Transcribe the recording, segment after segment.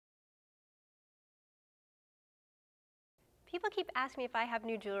People keep asking me if I have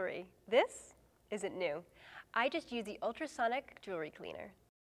new jewelry. This isn't new. I just use the Ultrasonic Jewelry Cleaner.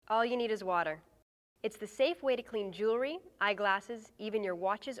 All you need is water. It's the safe way to clean jewelry, eyeglasses, even your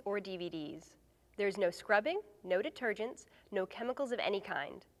watches or DVDs. There's no scrubbing, no detergents, no chemicals of any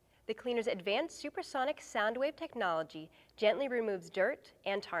kind. The cleaner's advanced supersonic soundwave technology gently removes dirt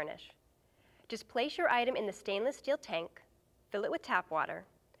and tarnish. Just place your item in the stainless steel tank, fill it with tap water,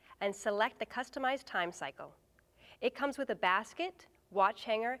 and select the customized time cycle. It comes with a basket, watch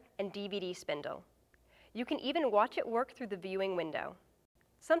hanger, and DVD spindle. You can even watch it work through the viewing window.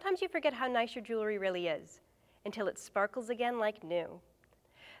 Sometimes you forget how nice your jewelry really is, until it sparkles again like new.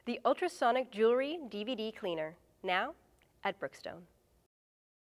 The Ultrasonic Jewelry DVD Cleaner, now at Brookstone.